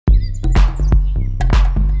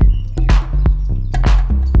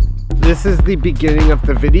This is the beginning of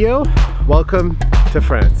the video. Welcome to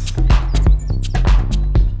France.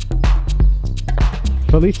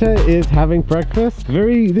 Felicia is having breakfast.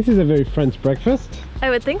 This is a very French breakfast. I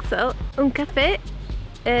would think so. Un café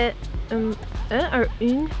et or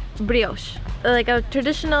une brioche. Like a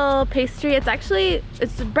traditional pastry.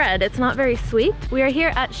 It's bread. It's not very sweet. We are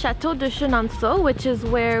here at Chateau de Chenonceau, which is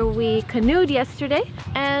where we canoed yesterday,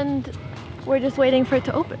 and we're just waiting for it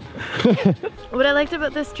to open. What I liked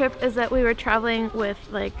about this trip is that we were traveling with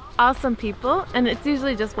like awesome people, and it's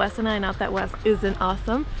usually just Wes and I, not that Wes isn't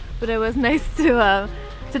awesome, but it was nice to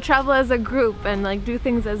travel as a group and like do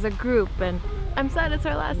things as a group, and I'm sad it's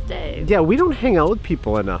our last day. Yeah, we don't hang out with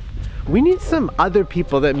people enough. We need some other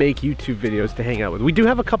people that make YouTube videos to hang out with. We do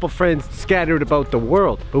have a couple friends scattered about the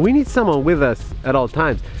world, but we need someone with us at all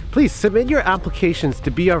times. Please submit your applications to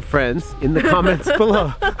be our friends in the comments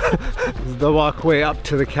below. This is the walkway up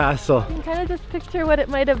to the castle. You can kind of just picture what it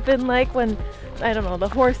might have been like when, I don't know, the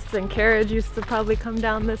horse and carriage used to probably come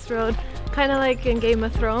down this road. Kind of like in Game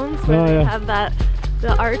of Thrones, where they have the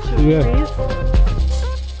arch of trees.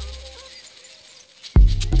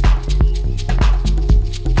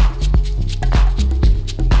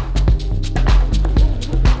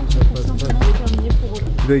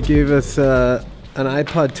 They gave us an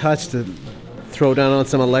iPod Touch to throw down on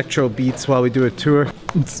some electro beats while we do a tour.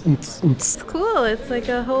 It's cool. It's like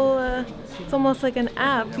a whole, it's almost like an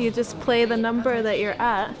app. You just play the number that you're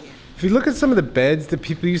at. If you look at some of the beds that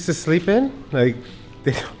people used to sleep in, like,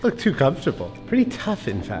 they don't look too comfortable. Pretty tough,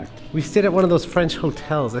 in fact. We stayed at one of those French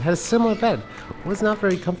hotels that had a similar bed. It was not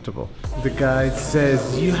very comfortable. The guide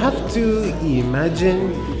says, you have to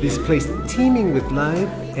imagine this place teeming with life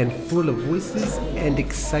and full of voices and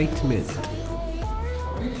excitement.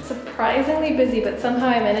 Surprisingly busy, but somehow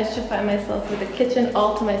I managed to find myself with a kitchen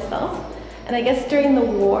all to myself. And I guess during the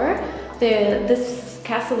war, this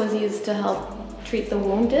castle was used to help treat the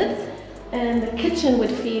wounded. And the kitchen would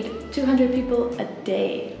feed 200 people a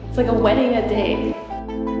day. It's like a wedding a day.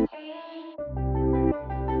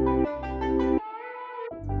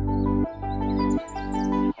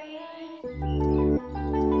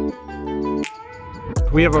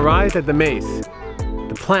 We have arrived at the maze.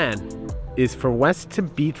 The plan is for Wes to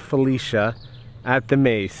beat Felicia at the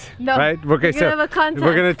maze. No, right? We're gonna have a contest.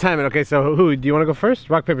 We're gonna time it. Okay, so who? Do you want to go first?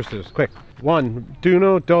 Rock, paper, scissors, quick. 1,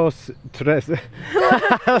 2, 3, 4.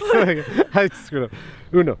 I screwed up.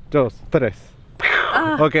 1, 2, 3.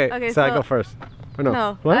 Okay, so I go first. Or no?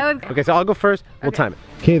 No. What? Okay, so I'll go first. We'll time it.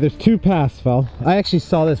 Okay, there's 2 paths, Fel. I actually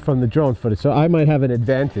saw this from the drone footage, so I might have an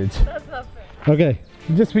advantage. That's not fair. Okay,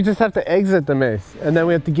 we just have to exit the maze, and then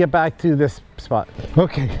we have to get back to this spot.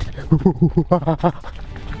 Okay.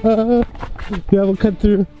 Yeah, we'll cut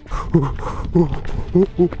through.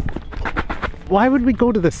 Why would we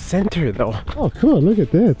go to the center though? Oh, come on, look at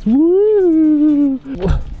this. Woo!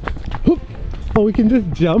 Oh, we can just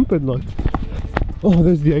jump and look. Oh,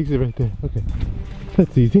 there's the exit right there. Okay,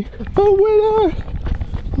 that's easy. Oh, winner!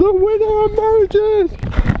 The winner emerges!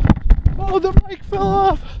 Oh, the bike fell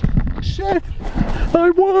off! Shit! I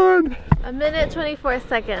won! 1 minute 24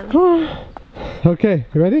 seconds. Okay,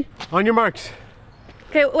 you ready? On your marks.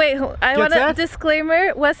 Okay, wait, I want a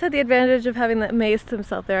disclaimer. Wes had the advantage of having the maze to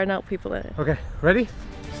himself. There are no people in it. Okay, ready,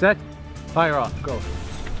 set, fire off, go.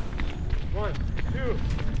 1, 2.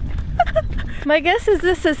 My guess is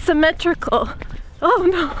this is symmetrical. Oh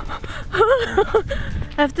no.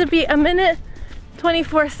 I have to be 1 minute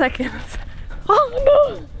 24 seconds.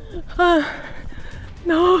 Oh no.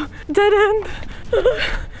 No, dead end.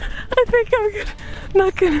 I think I'm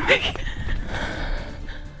not gonna make it.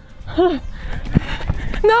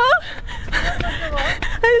 No!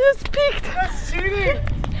 I just peeked! That's cheating!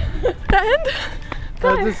 And?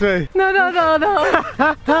 Go this way. No.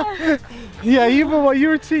 Yeah, even while you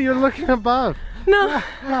were cheating, you're looking above. No.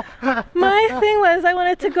 My thing was I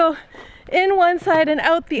wanted to go in one side and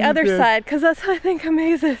out the other side, because that's how I think a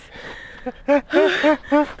maze is.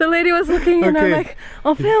 The lady was looking and I'm like,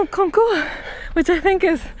 on fait un concours, which I think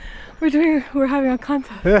is we're having a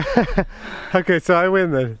contest. Okay, so I win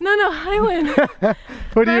then. No, I win.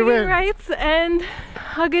 What do you win? Rights, and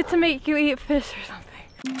I'll get to make you eat fish or something.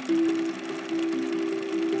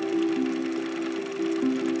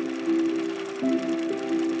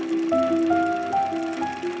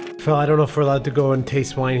 Phil, I don't know if we're allowed to go and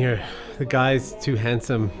taste wine here. The guy's too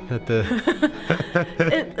handsome at the...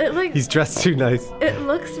 He's dressed too nice. It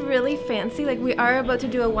looks really fancy. Like, we are about to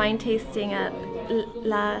do a wine tasting at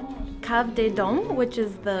La Cave des Dons, which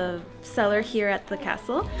is the cellar here at the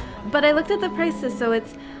castle. But I looked at the prices, so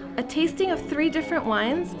it's a tasting of 3 different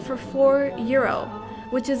wines for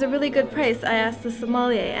 €4, which is a really good price. I asked the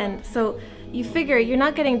sommelier, and so you figure you're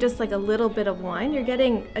not getting just like a little bit of wine, you're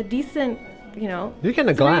getting a decent, you know, you're getting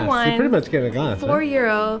a glass. Wines, you pretty much get a glass.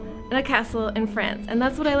 €4 and a castle in France. And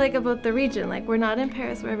that's what I like about the region. Like, we're not in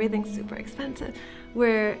Paris where everything's super expensive.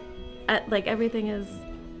 We're at, like, everything is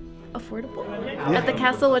affordable. Yeah. At the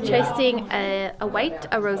castle, we're tasting a white,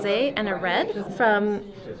 a rosé, and a red from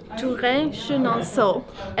Chateau de Chenonceau.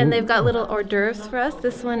 And they've got little hors d'oeuvres for us.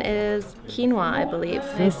 This one is quinoa, I believe.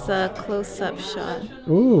 It's a close-up shot.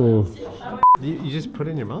 Ooh. You just put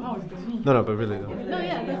it in your mouth? No, but really though. No,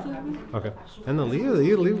 yeah, that's what okay. And the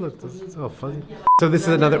leaf looks so fuzzy. So this is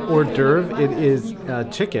another hors d'oeuvre. It is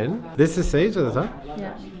chicken. This is sage at the top?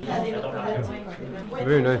 Yeah.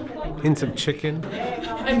 Very nice. Hints of chicken.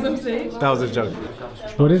 And some sage. That was a joke.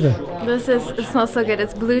 What is it? It smells so good.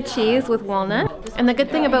 It's blue cheese with walnut. And the good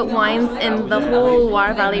thing about wines in the whole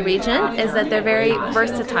Loire Valley region is that they're very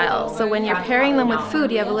versatile. So when you're pairing them with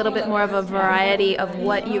food, you have a little bit more of a variety of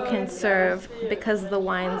what you can serve because the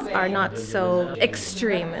wines are not so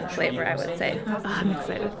extreme in flavor, I would say. Oh, I'm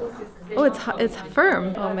excited. Oh, it's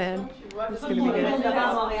firm. Oh man. It's gonna be good.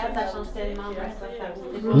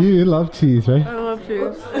 You love cheese, right? I love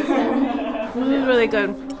cheese. This is really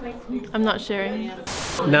good. I'm not sharing.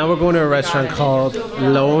 Now we're going to a restaurant called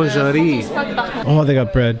Lingerie. Oh, they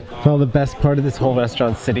got bread. Well, the best part of this whole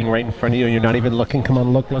restaurant sitting right in front of you and you're not even looking. Come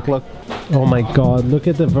on, look. Oh my god, look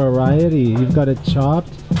at the variety. You've got it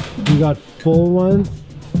chopped. You got full ones.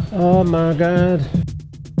 Oh my god.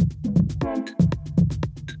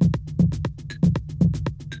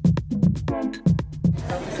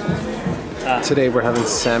 Today we're having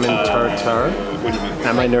salmon tartare.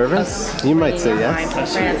 Am I nervous? You might say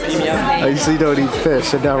yes. I usually don't eat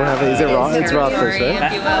fish, and now we're having. Is it raw? It's raw fish,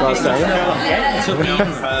 right? Raw salmon.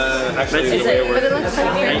 But it looks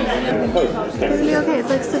like okay. It's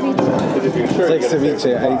like ceviche. It's like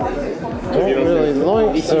ceviche. I don't really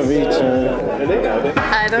like ceviche.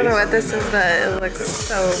 I don't know what this is, but it looks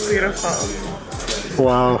so beautiful.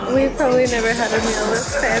 Wow. We've probably never had a meal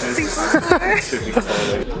this fancy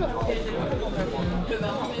before.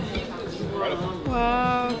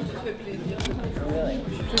 Wow.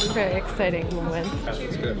 This is a very exciting moment.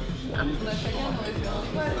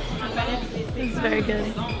 It's very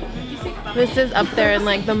good. This is up there in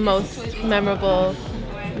like the most memorable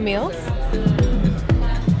meals.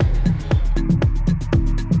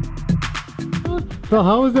 So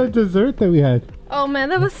how was that dessert that we had? Oh man,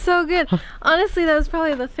 that was so good. Honestly, that was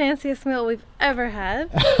probably the fanciest meal we've ever had.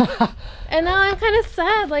 And now I'm kind of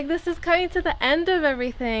sad, like this is coming to the end of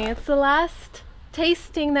everything. It's the last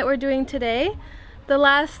tasting that we're doing today, the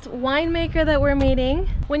last winemaker that we're meeting.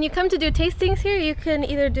 When you come to do tastings here, you can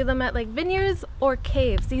either do them at like vineyards or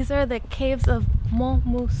caves. These are the caves of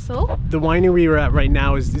Monmousseau. The winery we're at right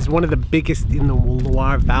now is one of the biggest in the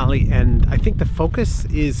Loire Valley, and I think the focus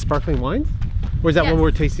is sparkling wines? Or is that Yes. what we're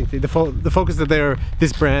tasting today? The focus of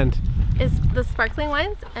this brand is the sparkling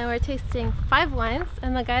wines, and we're tasting 5 wines.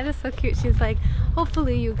 And the guy is so cute. She's like,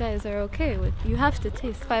 hopefully you guys are okay with, you have to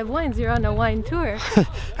taste 5 wines, you're on a wine tour. I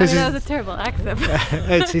mean, that was a terrible accent.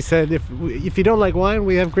 And she said, if you don't like wine,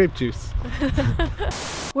 we have grape juice.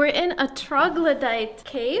 We're in a troglodyte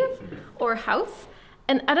cave or house.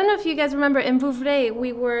 And I don't know if you guys remember, in Vouvray,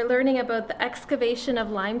 we were learning about the excavation of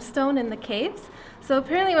limestone in the caves. So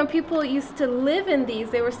apparently when people used to live in these,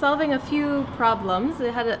 they were solving a few problems.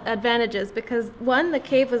 They had advantages because 1, the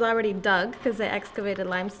cave was already dug because they excavated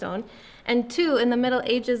limestone. And 2, in the Middle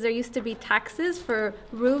Ages, there used to be taxes for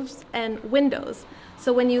roofs and windows.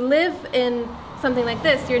 So when you live in something like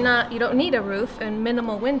this, you don't need a roof and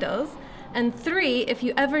minimal windows. And 3, if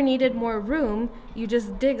you ever needed more room, you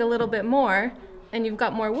just dig a little bit more and you've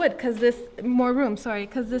got more wood, because this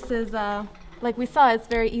is, like we saw, it's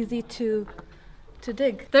very easy to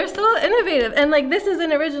dig. They're so innovative, and like this is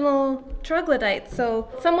an original troglodyte, so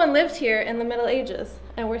someone lived here in the Middle Ages,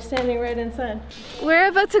 and we're standing right inside. We're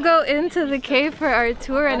about to go into the cave for our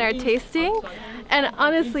tour and our tasting, and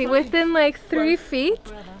honestly, within like 3 feet,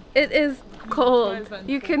 it is cold.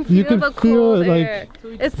 You can feel the cold air.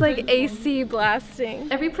 It's like AC blasting.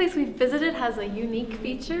 Every place we've visited has a unique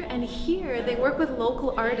feature, and here they work with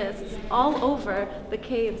local artists all over the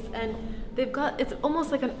caves, and they've got, it's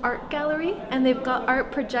almost like an art gallery, and they've got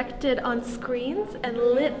art projected on screens and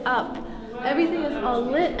lit up. Everything is all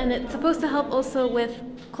lit, and it's supposed to help also with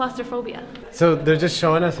claustrophobia. So they're just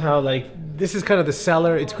showing us how, like, this is kind of the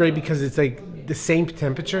cellar. It's great because it's like the same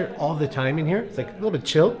temperature all the time in here. It's like a little bit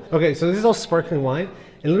chill. Okay, so this is all sparkling wine,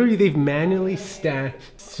 and literally they've manually stacked,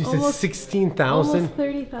 she said 16,000. Almost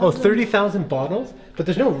 30,000. Oh, 30,000 bottles, but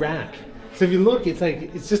there's no rack. So if you look, it's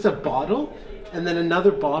like, it's just a bottle, and then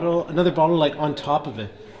another bottle like on top of it.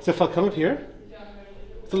 So if I come up here,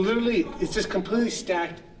 So literally, it's just completely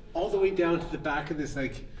stacked all the way down to the back of this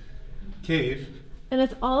like cave. And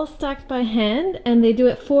it's all stacked by hand, and they do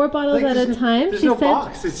it 4 bottles at a time. There's no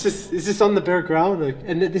box. It's just on the bare ground, like,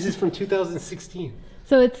 and this is from 2016.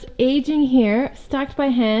 So it's aging here, stacked by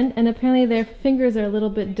hand, and apparently their fingers are a little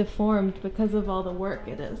bit deformed because of all the work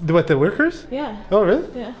it is. What, the workers? Yeah. Oh, really?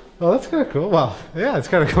 Yeah. Oh, that's kind of cool. Well, yeah, it's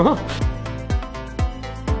kind of cool.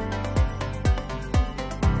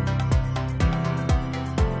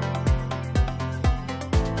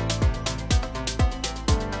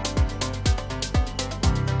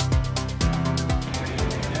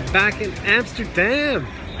 Back in Amsterdam.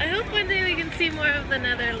 I hope one day we can see more of the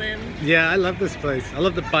Netherlands. Yeah, I love this place. I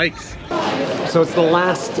love the bikes. So it's the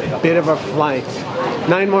last bit of our flight.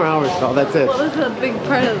 9 more hours, so that's it. Well, this is a big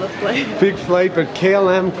part of the flight. Big flight, but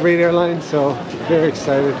KLM, great airline, so very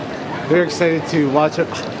excited. Very excited to watch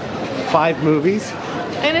 5 movies.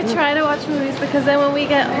 I'm gonna try to watch movies because then when we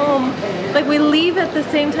get home, like we leave at the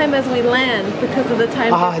same time as we land because of the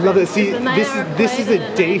time. I love it. See, this is a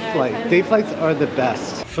day flight. flight. Day flights are the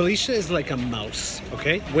best. Felicia is like a mouse,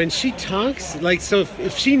 okay? When she talks, like, so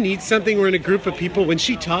if she needs something, we're in a group of people, when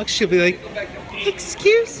she talks, she'll be like,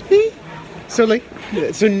 excuse me? So like,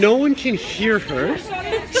 so no one can hear her.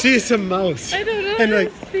 She is a mouse. I don't know and how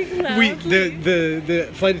like, to speak loudly. the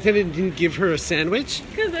flight attendant didn't give her a sandwich.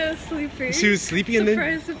 Because I was sleepy. She was sleepy,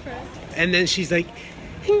 Surprise. and then she's like,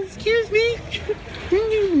 excuse me?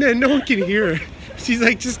 No one can hear her. She's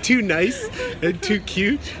like just too nice and too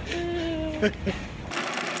cute.